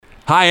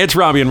Hi, it's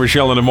Robby and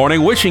Rochelle in the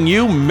morning, wishing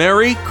you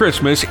Merry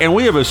Christmas, and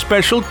we have a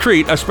special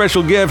treat, a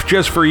special gift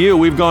just for you.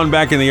 We've gone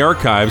back in the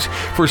archives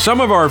for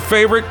some of our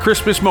favorite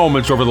Christmas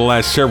moments over the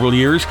last several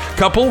years.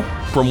 Couple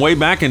from way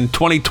back in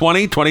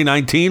 2020,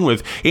 2019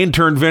 with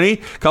Intern Vince,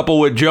 couple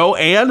with Joe,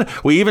 and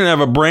we even have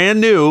a brand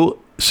new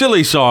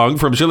Silly Song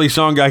from Silly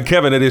Song Guy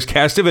Kevin and his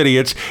cast of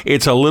idiots.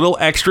 It's a little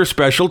extra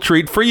special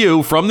treat for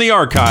you from the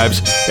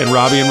archives and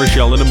Robby and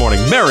Rochelle in the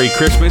morning. Merry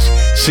Christmas,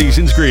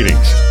 season's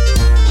greetings.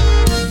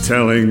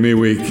 Telling me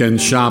we can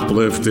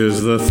shoplift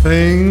is the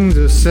thing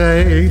to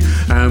say,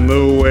 and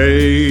the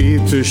way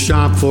to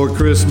shop for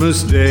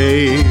Christmas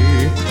Day.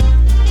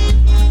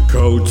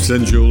 Coats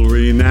and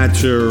jewelry,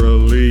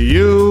 naturally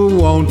you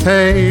won't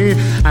pay,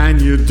 and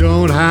you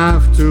don't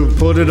have to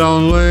put it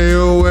on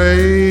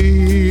layaway.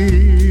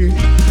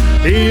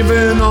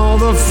 Even all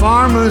the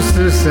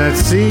pharmacists at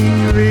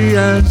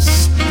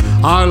CVS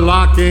are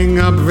locking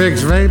up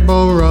Vicks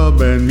VapoRub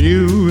and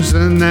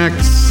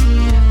Mucinex.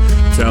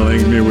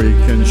 Telling me we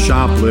can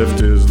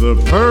shoplift is the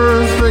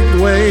perfect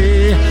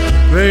way.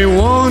 They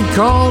won't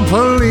call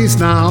police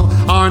now.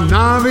 Our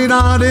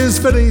Navidad is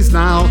feliz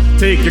now.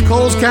 Take your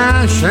Kohl's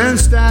cash and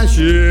stash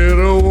it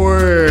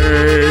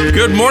away.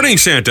 Good morning,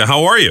 Santa.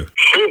 How are you?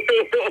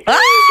 Good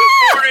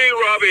morning,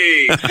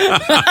 Robby.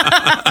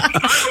 Hi,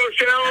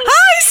 Rochelle.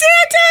 Hi, Santa!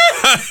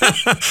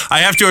 I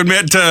have to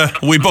admit,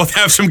 we both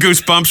have some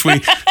goosebumps.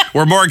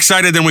 We're more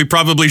excited than we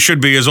probably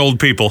should be as old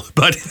people.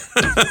 But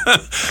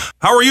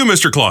how are you,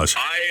 Mr. Claus?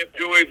 I am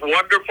doing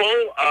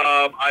wonderful.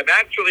 I'm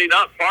actually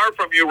not far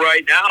from you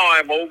right now.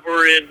 I'm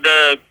over in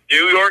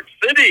New York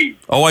City.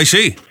 Oh, I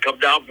see. Come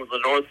down from the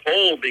North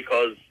Pole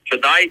because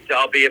tonight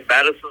I'll be at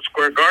Madison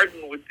Square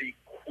Garden with the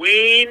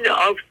Queen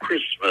of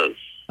Christmas.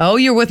 Oh,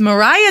 you're with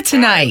Mariah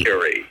tonight. Mariah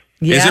Carey.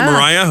 Yeah. Is it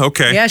Mariah?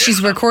 Okay. Yeah,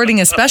 she's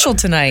recording a special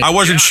tonight. I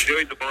wasn't I'm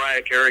doing the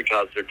Mariah Carey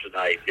concert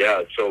tonight.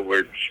 Yeah, so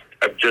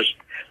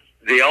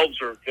the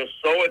elves are just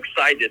so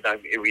excited.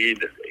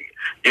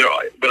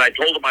 When I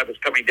told them I was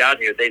coming down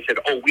here, they said,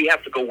 "Oh, we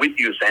have to go with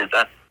you,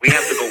 Santa. We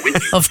have to go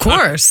with you." Of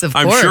course, of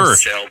I'm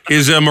course. sure.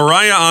 Is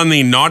Mariah on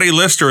the naughty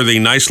list or the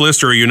nice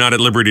list, or are you not at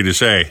liberty to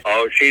say?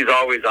 Oh, she's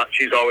always on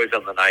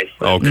the nice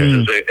list.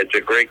 Okay. It's a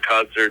great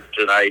concert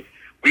tonight.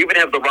 We even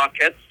have the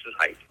Rockettes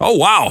tonight. Oh,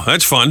 wow.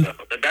 That's fun.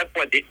 And that's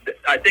why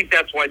I think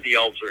that's why the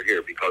elves are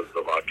here, because of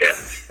the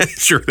Rockettes.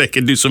 Sure, they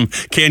can do some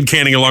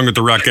canning along with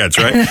the Rockettes,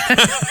 right?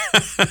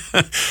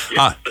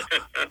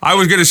 I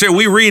was going to say,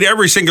 we read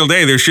every single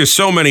day. There's just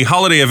so many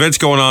holiday events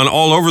going on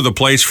all over the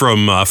place,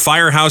 from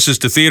firehouses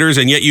to theaters,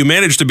 and yet you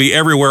manage to be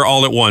everywhere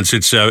all at once.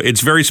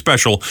 It's very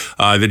special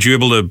that you're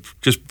able to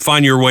just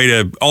find your way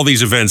to all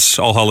these events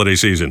all holiday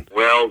season.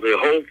 Well, the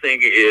whole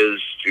thing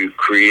is to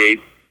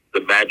create the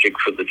magic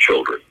for the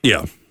children.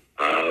 Yeah.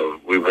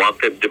 We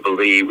want them to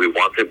believe. We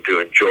want them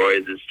to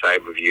enjoy this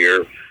time of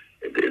year.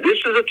 This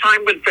is a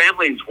time when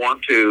families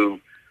want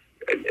to,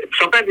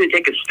 sometimes they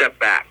take a step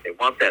back. They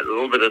want that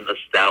little bit of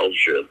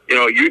nostalgia.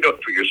 You know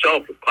for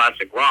yourself with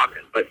classic rock,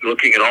 but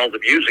looking at all the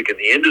music in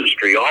the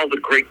industry, all the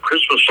great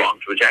Christmas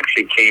songs, which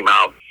actually came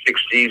out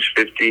 60s,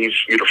 50s,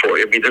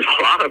 there's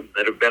a lot of them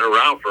that have been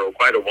around for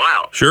quite a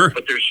while. Sure.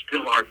 But they're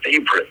still our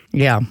favorite.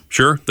 Yeah.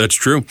 Sure, that's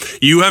true.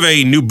 You have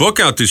a new book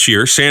out this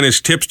year, Santa's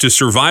Tips to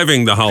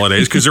Surviving the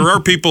Holidays, because there are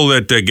people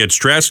that get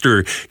stressed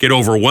or get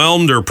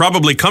overwhelmed or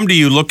probably come to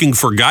you looking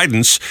for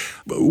guidance.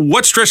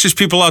 What stresses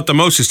people out the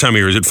most this time of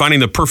year? Is it finding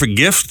the perfect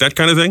gift, that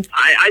kind of thing?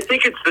 I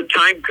think it's the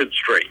time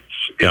constraints.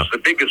 It's the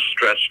biggest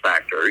stress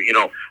factor.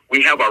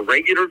 We have our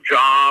regular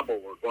job, or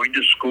we're going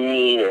to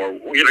school,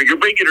 or, your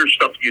regular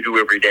stuff you do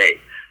every day.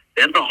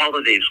 Then the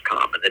holidays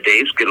come, and the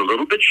days get a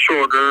little bit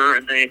shorter,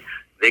 and they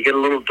get a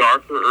little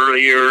darker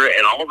earlier,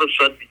 and all of a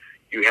sudden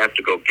you have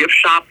to go gift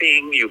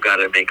shopping, you got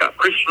to make up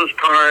Christmas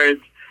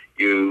cards,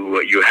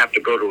 you have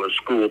to go to a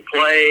school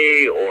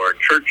play or a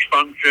church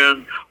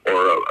function,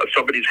 or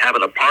somebody's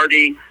having a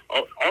party.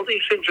 All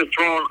these things are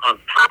thrown on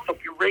top of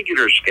your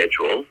regular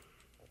schedule,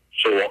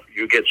 so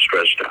you get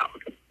stressed out.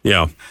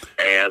 Yeah.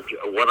 And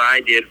what I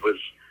did was,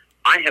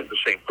 I have the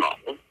same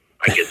problem.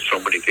 I get so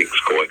many things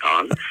going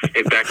on.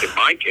 In fact, in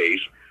my case,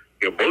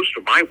 most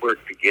of my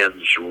work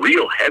begins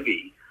real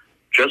heavy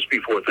just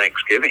before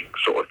Thanksgiving.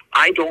 So if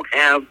I don't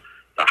have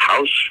the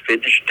house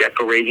finished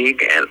decorating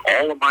and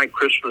all of my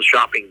Christmas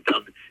shopping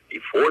done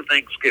before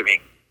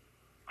Thanksgiving,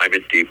 I'm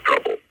in deep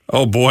trouble.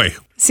 Oh, boy.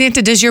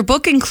 Santa, does your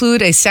book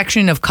include a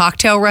section of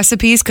cocktail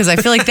recipes? Because I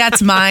feel like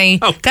that's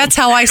that's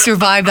how I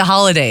survive the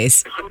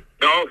holidays.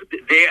 No,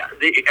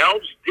 the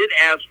elves did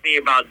ask me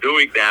about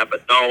doing that,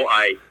 but no,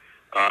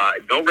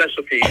 no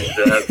recipes.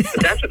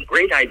 That's a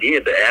great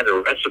idea to add a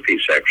recipe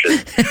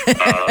section.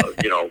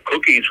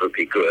 Cookies would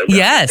be good.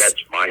 Yes.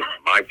 That's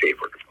my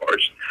favorite, of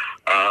course.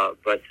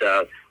 But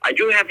I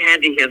do have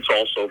handy hints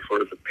also for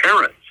the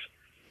parents.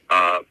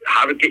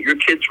 How to get your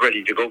kids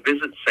ready to go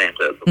visit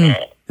Santa at the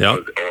mall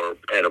or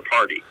at a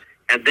party.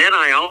 And then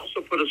I also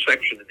put a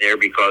section in there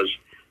because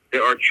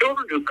there are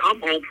children who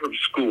come home from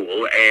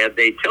school and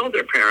they tell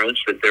their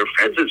parents that their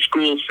friends at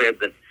school said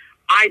that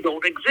I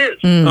don't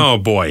exist. Oh,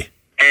 boy.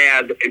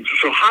 And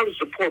so how does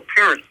the poor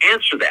parent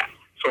answer that?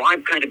 So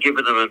I've kind of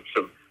given them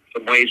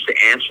some ways to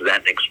answer that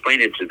and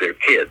explain it to their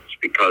kids,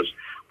 because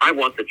I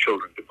want the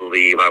children to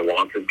believe. I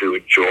want them to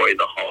enjoy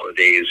the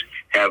holidays,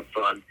 have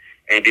fun.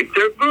 And if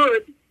they're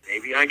good,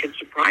 maybe I can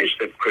surprise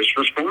them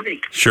Christmas morning.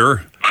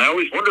 Sure. I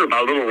always wonder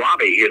about little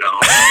Robby,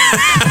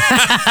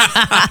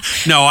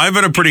 No, I've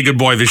been a pretty good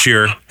boy this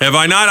year. Have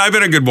I not? I've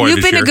been a good boy this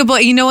year. You've been a good boy.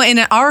 You know what? In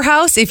our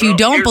house, if you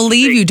don't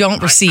believe, you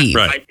don't receive.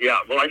 Right.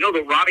 Well, I know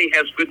that Robby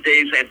has good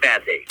days and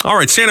bad days. All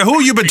right, Santa, who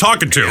have you been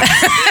talking to?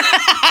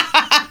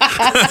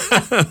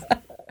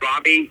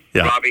 Robby,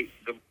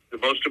 the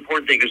most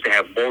important thing is to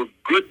have more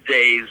good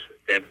days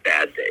than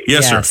bad days.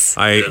 Yes, sir. As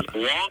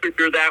long as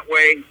you're that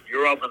way,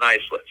 you're on the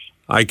nice list.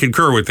 I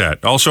concur with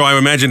that. Also, I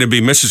imagine it'd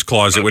be Mrs.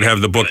 Claus that would have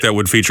the book that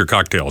would feature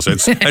cocktails. That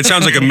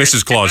sounds like a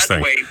Mrs. Claus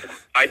thing. Way,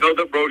 I know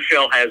that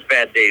Rochelle has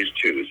bad days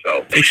too,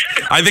 so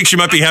I think she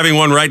might be having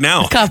one right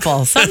now. A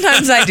couple.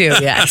 Sometimes I do,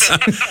 yes.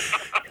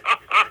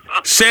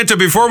 Santa,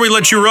 before we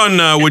let you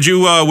run, would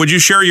you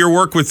share your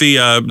work with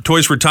the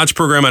Toys for Tots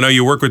program? I know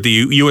you work with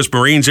the U.S.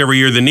 Marines every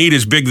year. The need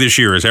is big this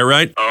year. Is that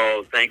right?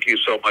 Oh, thank you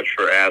so much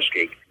for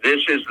asking. This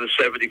is the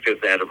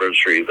 75th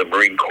anniversary of the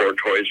Marine Corps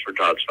Toys for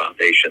Tots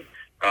Foundation.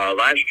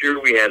 Last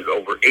year we had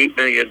over 8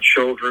 million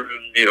children,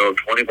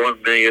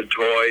 21 million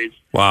toys.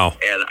 Wow.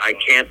 And I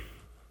can't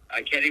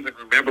even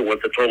remember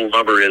what the total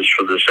number is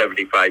for the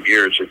 75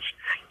 years. It's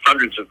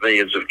hundreds of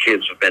millions of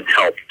kids have been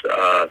helped,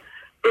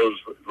 those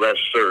less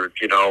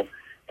served,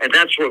 and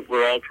that's what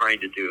we're all trying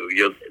to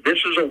do. This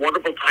is a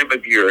wonderful time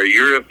of year, a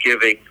year of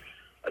giving,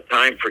 a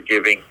time for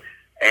giving,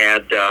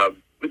 and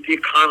with the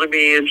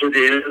economy as it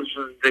is,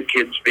 and the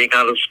kids being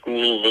out of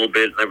school a little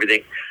bit and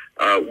everything,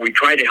 we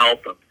try to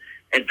help them.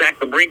 In fact,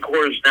 the Marine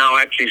Corps has now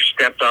actually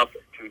stepped up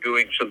to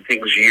doing some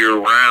things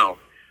year-round.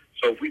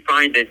 So if we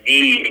find a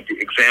need,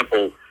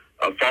 example,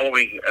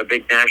 following a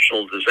big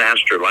national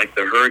disaster like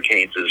the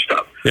hurricanes and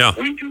stuff,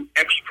 we do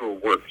extra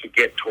work to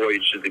get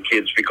toys to the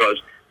kids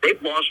because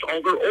they've lost all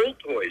their old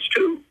toys,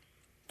 too.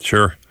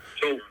 Sure.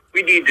 So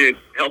we need to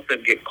help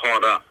them get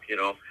caught up,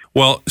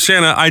 Well,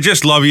 Santa, I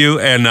just love you,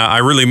 and I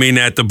really mean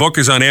that. The book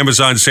is on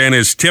Amazon,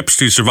 Santa's Tips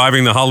to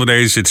Surviving the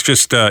Holidays. It's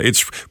just,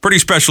 it's pretty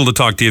special to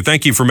talk to you.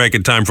 Thank you for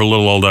making time for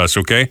little old us,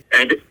 okay?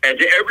 And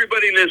to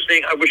everybody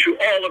listening, I wish you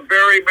all a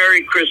very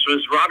Merry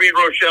Christmas. Robby and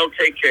Rochelle,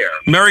 take care.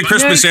 Merry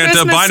Christmas, Merry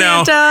Santa. Christmas, Bye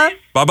now. Santa.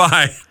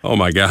 Bye-bye. Oh,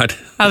 my God.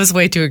 I was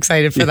way too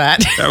excited for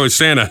that. That was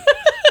Santa.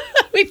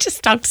 We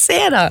just talked to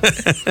Santa.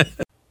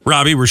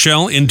 Robby,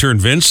 Rochelle, Intern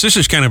Vince. This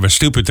is kind of a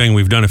stupid thing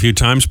we've done a few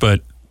times,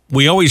 but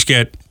we always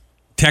get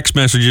text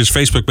messages,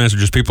 Facebook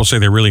messages, people say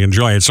they really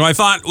enjoy it. So I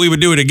thought we would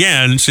do it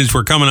again since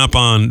we're coming up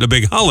on the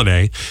big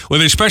holiday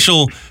with a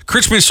special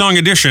Christmas song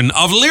edition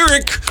of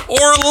Lyric or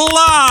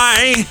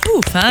Lie.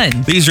 Ooh,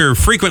 fun. These are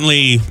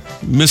frequently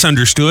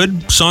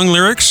misunderstood song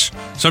lyrics.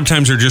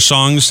 Sometimes they're just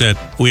songs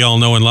that we all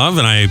know and love,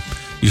 and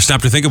you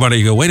stop to think about it,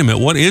 you go, wait a minute,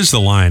 what is the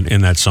line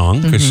in that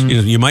song? Because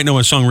you might know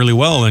a song really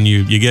well, and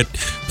you get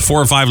 4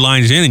 or 5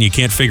 lines in, and you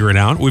can't figure it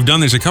out. We've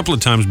done this a couple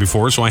of times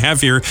before, so I have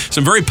here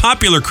some very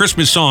popular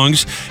Christmas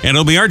songs, and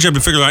it'll be our job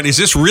to figure out, is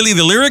this really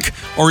the lyric,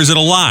 or is it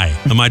a lie?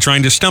 Am I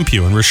trying to stump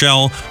you? And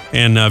Rochelle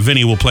and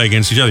Vinny will play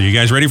against each other. You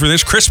guys ready for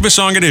this? Christmas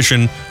song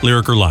edition,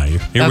 Lyric or Lie.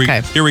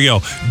 Here we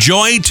go.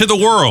 Joy to the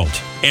world,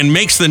 and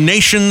makes the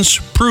nations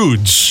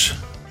prudes.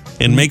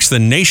 And makes the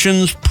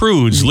nations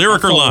prudes.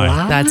 Lyric or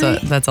lie? That's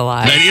a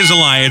lie. That is a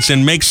lie. It's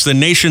and makes the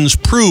nations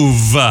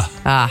prove.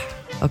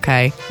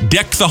 Okay.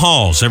 Deck the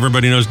halls.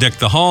 Everybody knows deck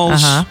the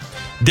halls.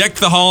 Deck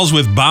the halls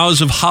with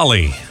boughs of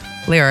holly.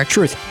 Lyric.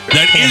 Truth.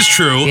 That is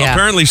true. Yeah.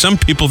 Apparently, some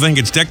people think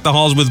it's deck the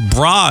halls with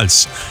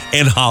bras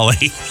and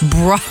holly.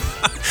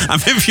 I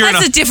mean, if you're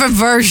That's a different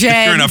version.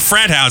 If you're in a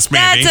frat house,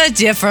 maybe. That's a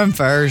different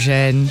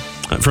version.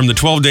 From the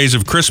 12 days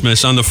of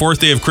Christmas, on the 4th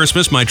day of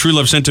Christmas, my true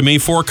love sent to me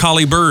 4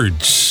 collie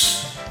birds.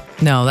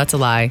 No, that's a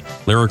lie.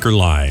 Lyric or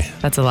lie?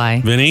 That's a lie.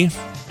 Vinny?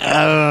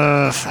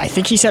 I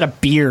think he said a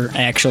beer,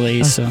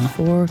 actually. So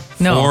 4?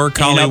 No. 4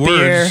 collie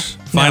words.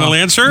 Final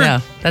answer? No,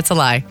 that's a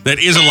lie. That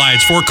is a lie.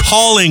 It's 4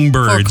 calling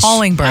birds. 4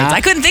 calling birds.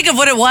 I couldn't think of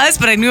what it was,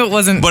 but I knew it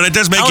wasn't. But it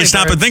does make you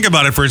stop and think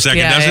about it for a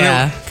second, doesn't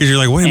it? Because you're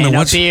like, wait a minute,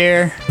 what's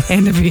beer?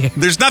 And a beer.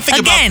 There's nothing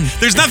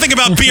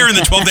about beer in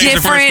the 12 days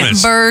of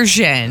Christmas. Different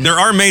version. There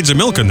are maids of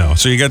milking though,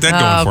 so you got that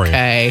going for you.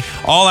 Okay.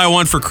 All I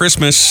Want for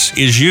Christmas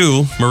Is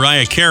You,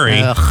 Mariah Carey.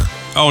 Ugh.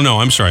 Oh no,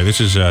 I'm sorry. This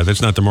is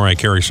that's not the Mariah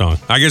Carey song.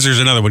 I guess there's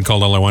another one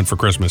called All I Want for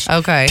Christmas.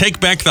 Okay. Take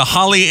Back the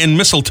Holly and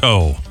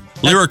Mistletoe.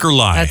 Lyric or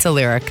lie? That's a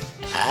lyric.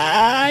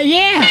 Yeah.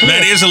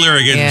 That is a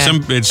lyric. Yeah.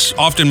 It's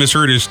often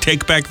misheard as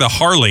Take Back the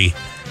Harley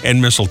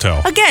and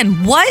Mistletoe.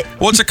 Again, what?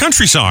 Well, it's a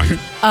country song.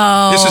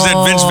 Oh. This is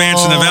that Vince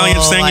Vance and the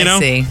Valiants thing, you know? I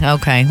see.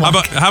 Okay.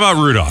 How about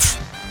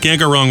Rudolph? Can't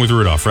go wrong with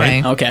Rudolph,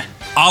 right? Okay.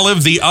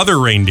 Olive the Other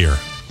Reindeer.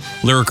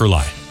 Lyric or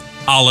lie?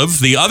 Olive,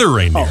 the other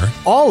reindeer.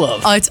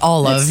 Olive. Oh, it's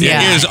Olive.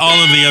 Yeah. It is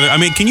Olive the other. I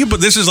mean, can you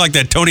put this is like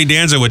that Tony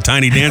Danza with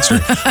Tiny Dancer.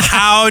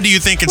 How do you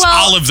think it's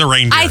Olive the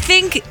reindeer? I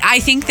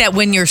think that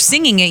when you're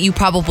singing it, you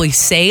probably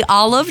say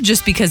Olive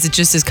just because it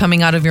just is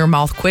coming out of your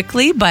mouth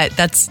quickly. But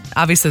that's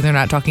obviously they're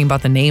not talking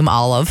about the name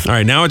Olive. All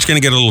right, now it's going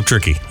to get a little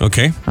tricky,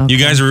 okay? You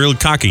guys are real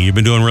cocky. You've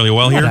been doing really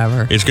well here.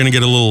 Whatever. It's going to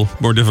get a little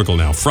more difficult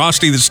now.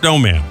 Frosty the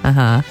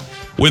Snowman.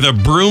 With a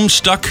broom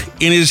stuck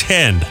in his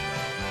head.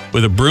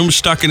 With a broom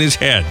stuck in his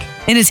head.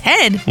 In his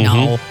head? Mm-hmm.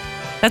 No.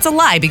 That's a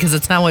lie because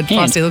it's not what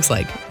Frosty looks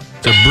like.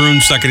 It's a broom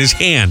stuck in his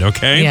hand,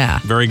 okay? Yeah.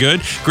 Very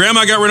good.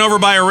 Grandma got run over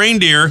by a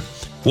reindeer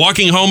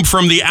walking home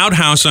from the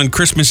outhouse on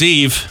Christmas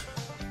Eve.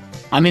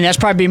 I mean, that's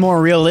probably more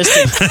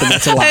realistic, but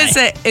that's a lie.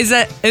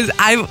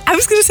 I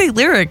was going to say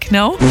lyric,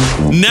 no?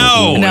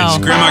 No. It's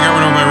Grandma got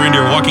run over by a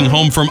reindeer walking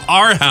home from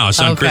our house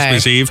on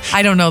Christmas Eve.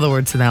 I don't know the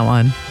words to that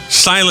one.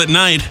 Silent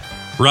Night,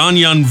 round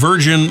young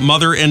virgin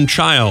mother and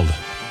child.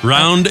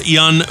 Round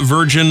young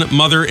virgin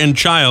mother and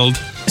child.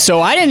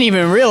 So I didn't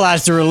even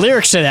realize there were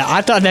lyrics to that.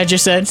 I thought that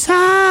just said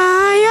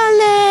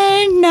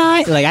Silent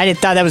Night. Like I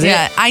thought that was it.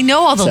 Yeah, I know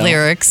all the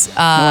lyrics.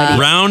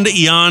 Round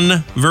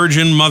yon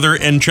virgin mother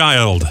and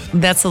child.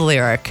 That's the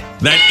lyric.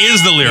 That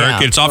is the lyric.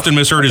 Yeah. It's often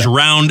misheard as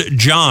round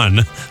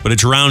John, but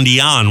it's round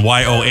yon,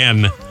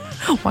 Y-O-N.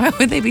 Why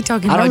would they be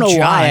talking I about don't know John?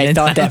 why I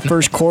thought that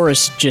first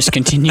chorus just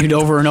continued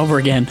over and over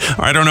again.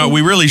 I don't know.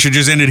 We really should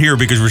just end it here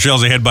because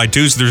Rochelle's ahead by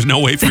 2, so there's no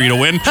way for you to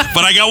win. But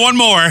I got one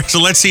more,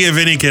 so let's see if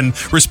Vinny can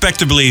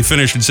respectably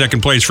finish in second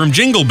place. From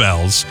Jingle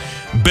Bells,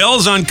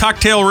 bells on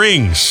cocktail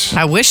rings.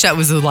 I wish that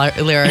was the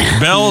lyric.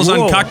 Bells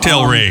on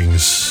cocktail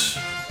rings.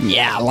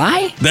 Yeah,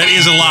 lie? That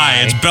is a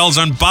lie. It's bells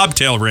on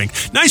bobtail ring.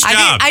 Nice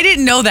job. I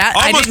didn't know that.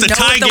 Almost I didn't a know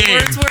tie what the game.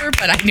 words were,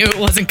 but I knew it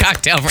wasn't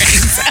cocktail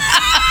rings.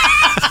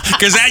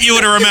 Because that you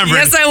would have remembered.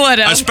 Yes, I would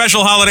have. A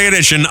special holiday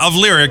edition of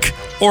Lyric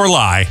or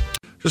Lie.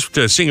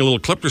 Just seeing a little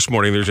clip this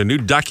morning. There's a new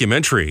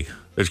documentary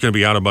that's going to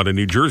be out about a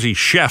New Jersey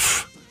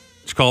chef.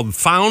 It's called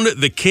Found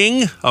the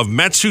King of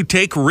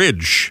Matsutake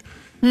Ridge.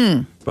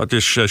 About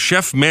this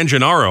chef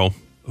Manginaro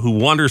who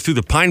wanders through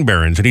the Pine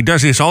Barrens, and he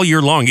does this all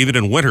year long, even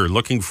in winter,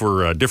 looking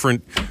for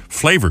different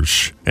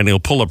flavors. And he'll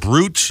pull up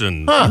roots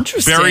and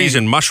berries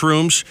and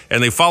mushrooms,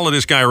 and they follow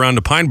this guy around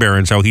the Pine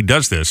Barrens, how he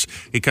does this.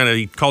 He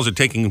calls it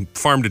taking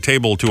farm to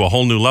table to a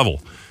whole new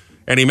level.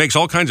 And he makes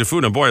all kinds of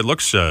food, and boy, it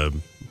looks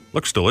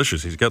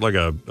delicious. He's got like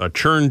a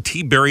churned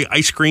tea berry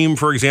ice cream,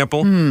 for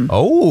example.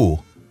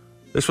 Oh.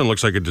 This one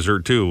looks like a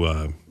dessert,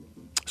 too.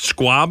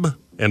 Squab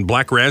and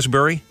black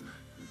raspberry.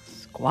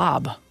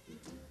 Squab.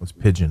 What's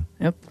pigeon?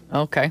 Yep.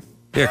 Okay.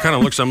 Yeah, it kind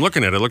of looks, I'm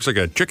looking at it, it looks like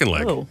a chicken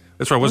leg. Oh.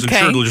 That's why I wasn't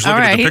Okay. sure. Just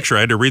looking at the picture,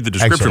 I had to read the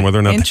description Excellent. whether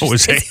or not that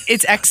was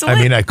It's excellent.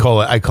 I mean, I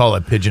call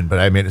it pigeon, but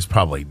I mean, it's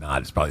probably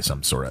not. It's probably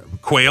some sort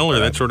of quail or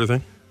that sort of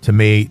thing. To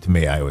me,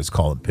 I always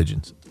call them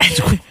pigeons.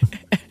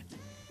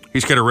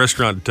 He's got a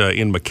restaurant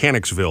in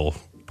Mechanicsville,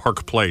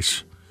 Park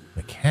Place.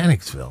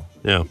 Mechanicsville.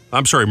 Yeah.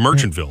 I'm sorry,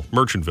 Merchantville.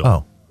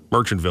 Oh.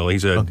 Merchantville.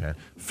 He's a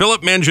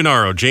Philip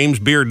Manginaro, James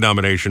Beard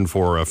nomination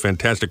for a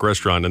fantastic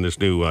restaurant in this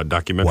new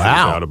documentary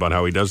out about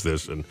how he does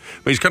this. And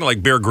he's kind of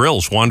like Bear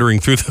Grylls wandering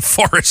through the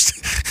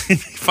forest,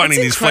 finding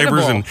these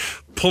flavors and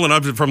pulling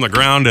up from the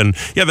ground. And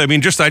yeah, I mean,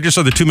 I just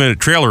saw the 2-minute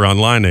trailer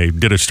online. They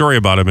did a story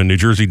about him in New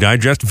Jersey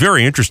Digest.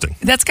 Very interesting.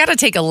 That's got to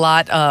take a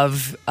lot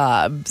of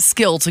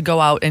skill to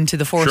go out into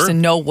the forest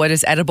and know what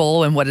is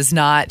edible and what is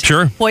not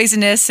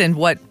poisonous and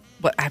what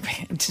I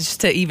mean,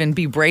 just to even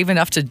be brave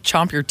enough to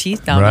chomp your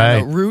teeth down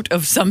on a root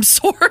of some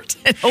sort.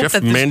 And hope Chef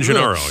that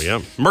Manginaro,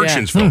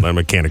 Merchantsville, not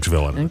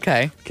Mechanicsville.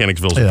 Okay.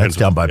 Mechanicsville's that's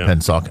down by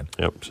Pennsauken.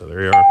 Yep, so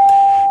there you are.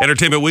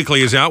 Entertainment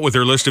Weekly is out with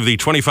their list of the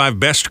 25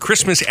 best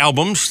Christmas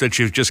albums that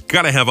you've just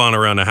got to have on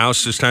around the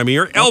house this time of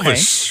year.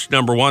 Elvis,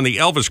 number 1, the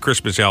Elvis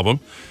Christmas album.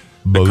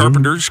 The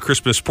Carpenters,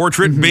 Christmas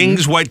Portrait,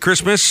 Bing's White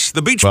Christmas,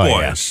 the Beach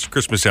Boys,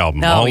 Christmas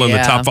album, all in the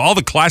top, all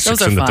the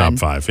classics in the top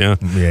 5.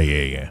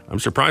 Yeah. I'm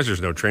surprised there's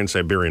no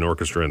Trans-Siberian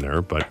Orchestra in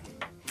there, but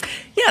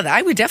yeah,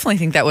 I would definitely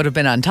think that would have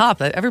been on top.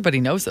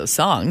 Everybody knows those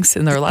songs,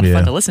 and they're a lot of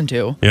fun to listen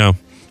to. Yeah,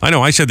 I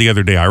know. I said the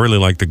other day I really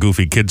like the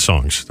Goofy Kid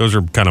songs. Those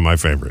are kind of my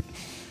favorite.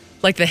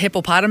 Like the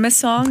hippopotamus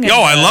song.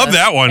 I love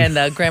that one. And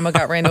the Grandma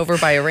Got Ran Over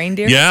by a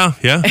Reindeer. Yeah.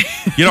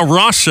 You know,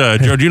 Ross,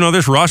 Joe, do you know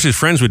this? Ross is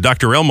friends with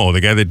Dr. Elmo,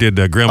 the guy that did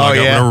Grandma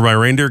Got Run Over by a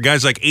Reindeer.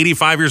 Guy's like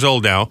 85 years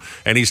old now,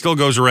 and he still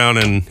goes around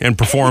and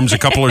performs a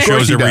couple of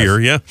shows every year.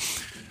 Yeah.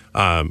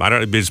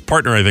 His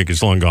partner, I think,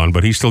 is long gone,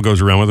 but he still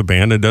goes around with a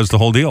band and does the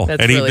whole deal.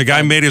 That's and really the guy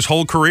fun. made his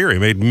whole career. He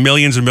made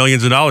millions and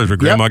millions of dollars when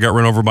Grandma got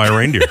run over by a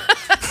reindeer.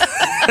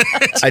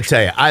 I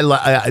tell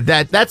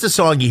you, that's a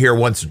song you hear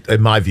once,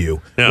 in my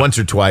view, once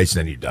or twice, and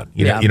then you're done.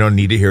 You don't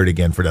need to hear it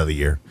again for another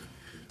year.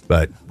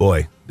 But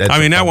boy,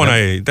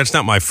 that's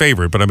not my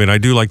favorite. But I mean, I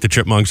do like the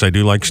Chipmunks. I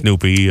do like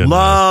Snoopy. And,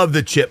 love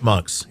the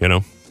Chipmunks. You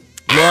know,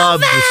 love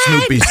the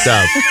Snoopy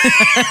stuff.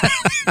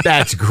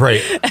 That's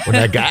great. When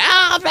that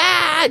guy,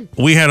 man.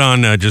 We had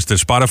on just the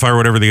Spotify or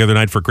whatever the other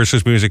night for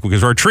Christmas music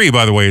because our tree,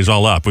 by the way, is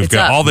all up. We've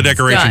got all the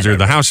decorations there.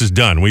 The house is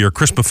done. We are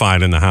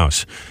Christmified in the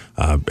house.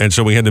 And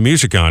so we had the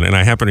music on, and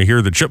I happened to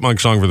hear the Chipmunk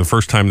song for the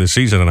first time this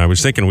season, and I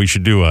was thinking we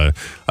should do a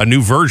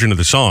new version of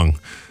the song.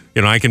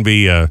 I can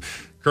be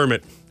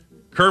Kermit,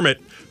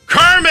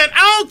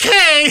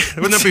 okay!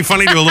 Wouldn't that be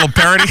funny to do a little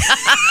parody?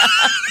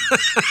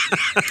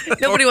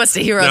 Nobody wants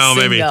to hear us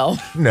sing, though.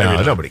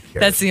 No, nobody cares.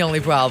 That's the only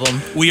problem.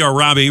 We are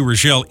Robby,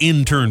 Rochelle,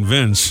 Intern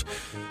Vince.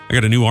 I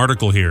got a new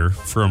article here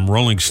from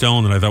Rolling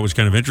Stone that I thought was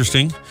kind of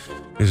interesting.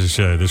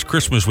 This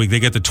Christmas week, they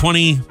get the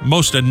 20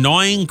 most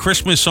annoying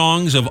Christmas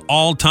songs of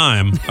all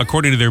time,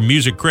 according to their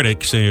music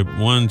critics.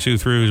 1, 2,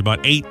 3, there's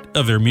about 8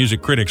 of their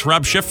music critics.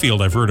 Rob Sheffield,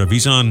 I've heard of.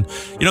 He's on,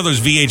 those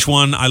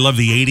VH1, I Love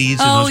the 80s and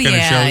those kind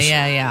of shows?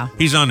 Yeah.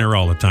 He's on there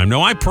all the time.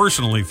 No, I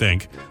personally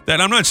think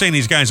that, I'm not saying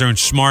these guys aren't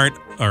smart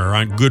or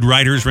aren't good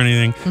writers or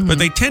anything, but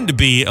they tend to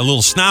be a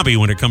little snobby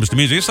when it comes to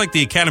music. It's like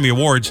the Academy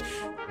Awards.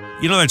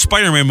 That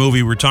Spider-Man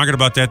movie, we're talking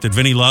about that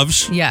Vinny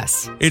loves?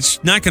 Yes.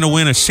 It's not going to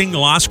win a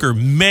single Oscar,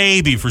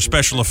 maybe for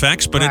special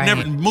effects, but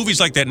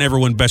movies like that never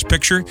win Best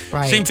Picture.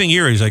 Right. Same thing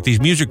here. Is like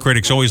these music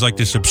critics always like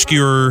this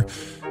obscure,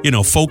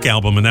 folk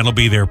album, and that'll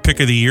be their pick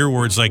of the year,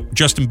 where it's like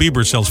Justin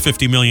Bieber sells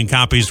 50 million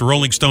copies, the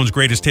Rolling Stones'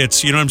 greatest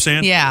hits. You know what I'm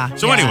saying? Yeah.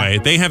 So anyway,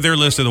 they have their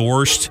list of the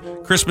worst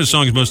Christmas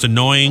songs, most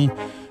annoying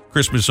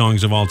Christmas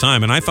songs of all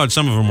time, and I thought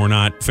some of them were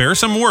not fair.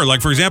 Some were.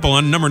 Like, for example,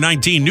 on number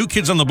 19, New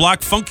Kids on the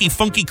Block, Funky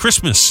Funky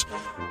Christmas.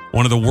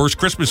 One of the worst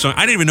Christmas songs.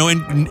 I didn't even know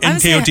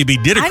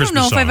NKOTB did a Christmas song. I don't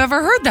know if I've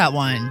ever heard that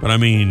one. But I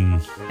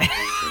mean,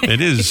 it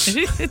is.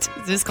 It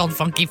is called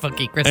Funky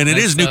Funky Christmas. And it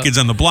is New Kids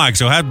on the Block,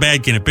 so how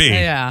bad can it be?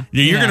 Yeah.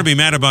 You're going to be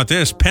mad about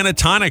this.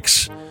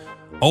 Pentatonics,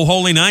 Oh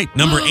Holy Night,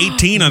 number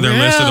 18 on their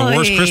list of the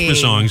worst Christmas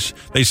songs.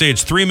 They say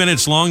it's 3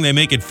 minutes long. They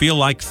make it feel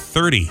like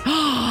 30.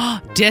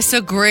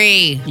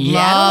 Disagree. Yeah,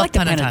 I like the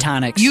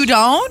Pentatonics. You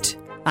don't?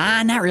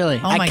 Not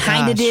really. I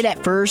kind of did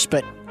at first,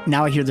 but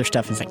now I hear their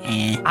stuff and it's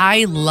like,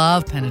 I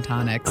love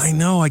Pentatonics. I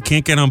know. I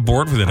can't get on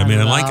board with it.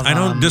 I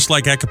don't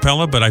dislike a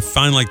cappella, but I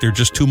find like they're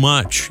just too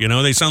much.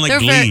 They sound like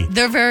Glee.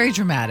 They're very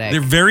dramatic. They're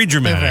very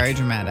dramatic. They're very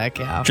dramatic,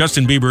 yeah.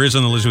 Justin Bieber is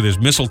on the list with his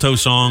Mistletoe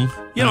song.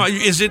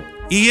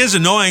 He is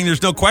annoying.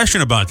 There's no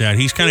question about that.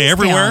 He's kind of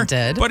everywhere.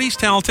 Talented. But he's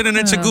talented, and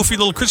it's a goofy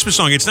little Christmas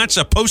song. It's not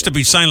supposed to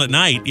be Silent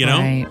Night,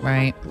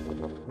 Right.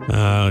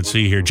 Let's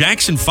see here.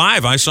 Jackson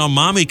 5, I Saw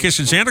Mommy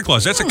Kissing Santa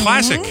Claus. That's a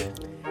classic.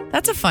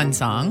 That's a fun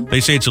song.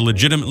 They say it's a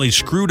legitimately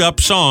screwed up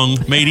song,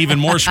 made even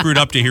more screwed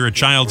up to hear a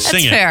child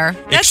sing it.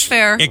 That's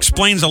fair.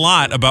 Explains a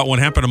lot about what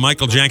happened to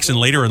Michael Jackson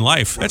later in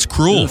life. That's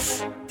cruel.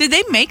 Did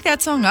they make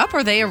that song up, or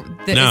is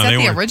that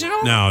the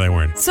original? No, they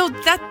weren't. So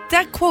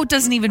that quote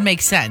doesn't even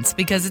make sense,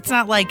 because it's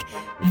not like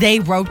they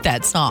wrote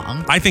that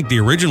song. I think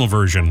the original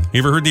version. You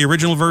ever heard the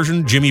original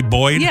version? Jimmy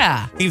Boyd?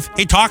 Yeah.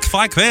 He talks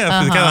like this.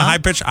 He's got a high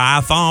pitch.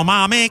 I saw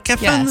mommy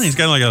kissing. Yes. He's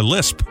got like a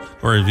lisp,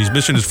 or he's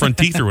missing his front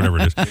teeth or whatever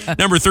it is.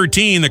 Number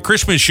 13, The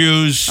Christmas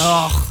Shoes.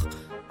 Oh,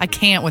 I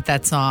can't with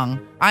that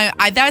song.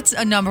 That's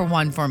a number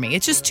 1 for me.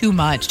 It's just too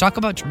much. Talk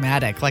about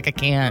dramatic. Like, I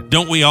can't.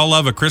 Don't we all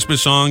love a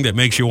Christmas song that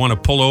makes you want to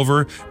pull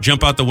over,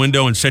 jump out the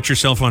window, and set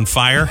yourself on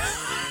fire?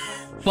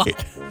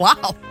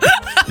 Wow.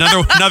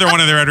 Another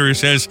one of their editors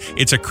says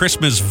it's a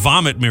Christmas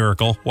vomit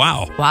miracle.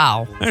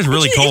 Wow. That's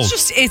really cold.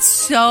 It's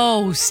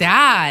so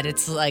sad.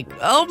 It's like,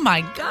 oh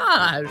my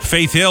God.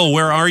 Faith Hill,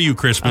 Where Are You,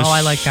 Christmas? Oh,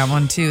 I like that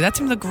one too. That's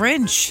from The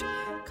Grinch.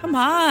 Come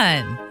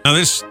on. Now,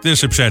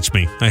 this upsets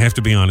me. I have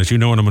to be honest. You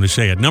know what I'm going to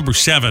say. At number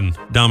 7,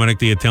 Dominic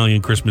the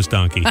Italian Christmas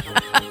Donkey.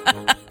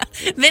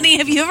 Vinny,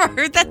 have you ever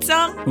heard that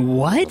song?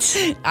 What?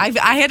 I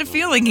had a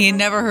feeling he had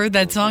never heard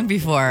that song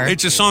before.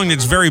 It's a song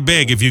that's very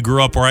big if you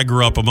grew up where I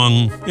grew up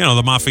among,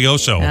 the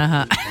mafioso.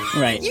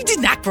 Right. You did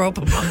not grow up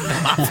among the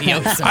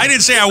mafioso. I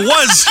didn't say I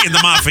was in the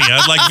mafia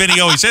like Vinny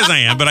always says I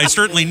am, but I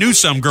certainly knew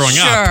some growing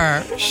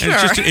up. Sure.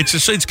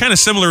 It's kind of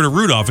similar to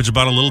Rudolph. It's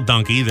about a little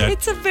donkey that...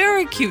 It's a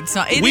very cute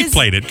song. We've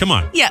played it. Come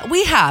on. Yeah,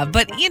 we have,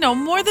 but,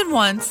 more than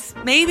once,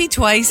 maybe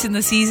twice in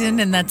the season,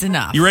 and that's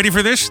enough. You ready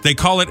for this? They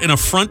call it an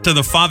affront to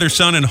the Father,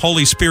 Son, and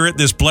Holy Spirit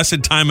this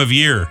blessed time of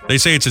year. They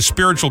say it's a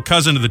spiritual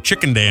cousin to the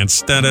chicken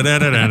dance. That's kind of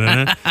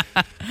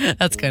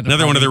Another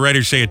funny. one of the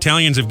writers say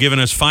Italians have given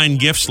us fine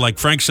gifts like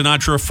Frank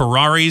Sinatra,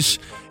 Ferraris,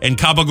 and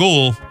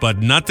Gabagool, but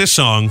not this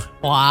song.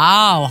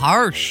 Wow,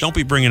 harsh. Don't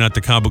be bringing out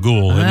the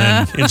Gabagool and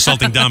then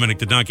insulting Dominic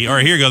the Donkey. All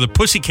right, here you go. The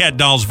Pussycat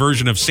Dolls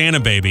version of Santa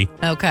Baby.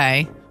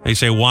 Okay. They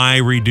say, why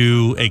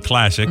redo a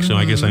classic? So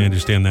I guess I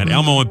understand that.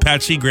 Elmo and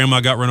Patsy, Grandma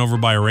got run over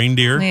by a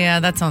reindeer. Yeah,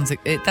 that's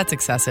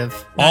excessive.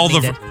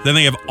 Then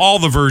they have all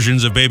the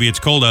versions of Baby It's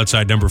Cold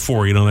Outside, number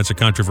 4. That's a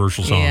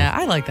controversial song. Yeah,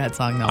 I like that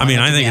song, though. I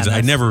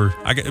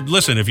think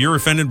listen, if you're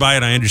offended by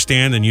it, I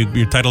understand, and you're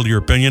entitled to your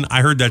opinion.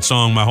 I heard that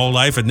song my whole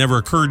life. It never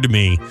occurred to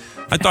me.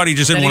 I thought he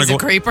just didn't want to go.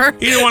 Creeper?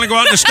 He didn't want to go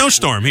out in a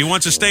snowstorm. He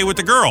wants to stay with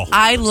the girl. Do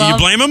you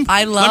blame him?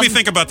 Let me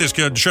think about this.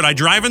 Should I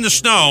drive in the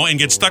snow and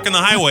get stuck in the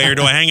highway, or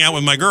do I hang out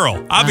with my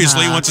girl?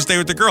 Obviously, he wants to stay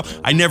with the girl.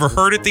 I never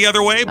heard it the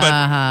other way,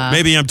 but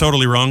maybe I'm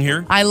totally wrong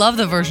here. I love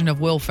the version of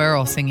Will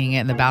Ferrell singing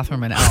it in the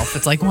bathroom in Elf.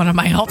 It's like one of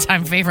my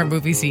all-time favorite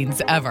movie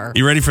scenes ever.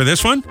 You ready for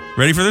this one?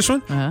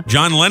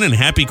 John Lennon,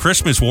 Happy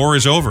Christmas, War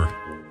is Over.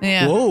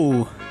 Yeah.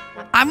 Whoa.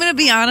 I'm going to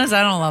be honest,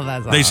 I don't love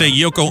that song. They say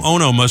Yoko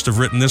Ono must have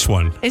written this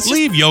one.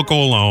 Leave Yoko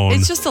alone.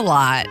 It's just a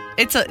lot.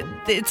 It's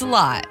a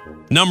lot.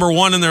 Number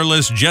 1 in their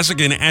list,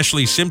 Jessica and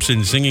Ashley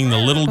Simpson singing The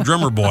Little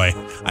Drummer Boy.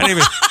 I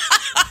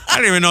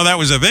didn't even know that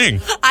was a thing.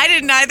 I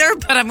didn't either,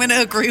 but I'm going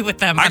to agree with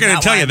them. I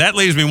got to tell you, that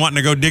leaves me wanting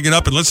to go dig it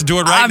up and listen to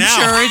it right now.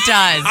 I'm sure it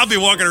does. I'll be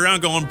walking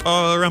around going,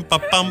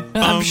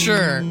 I'm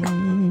sure.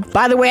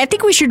 By the way, I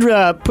think we should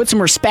put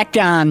some respect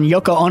on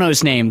Yoko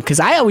Ono's name, because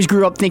I always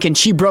grew up thinking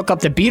she broke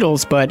up the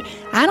Beatles, but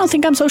I don't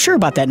think I'm so sure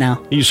about that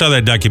now. You saw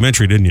that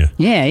documentary, didn't you?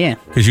 Yeah.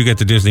 Because you get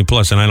the Disney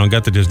Plus, and I don't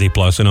get the Disney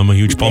Plus, and I'm a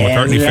huge Paul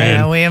McCartney fan.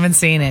 Yeah, we haven't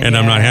seen it. And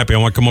I'm not happy. I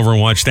want to come over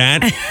and watch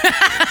that.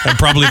 And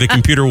probably the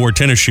computer wore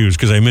tennis shoes,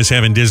 because I miss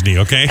having Disney,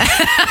 okay? Can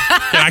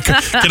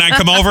I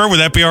come over? Would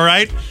that be all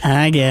right?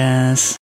 I guess.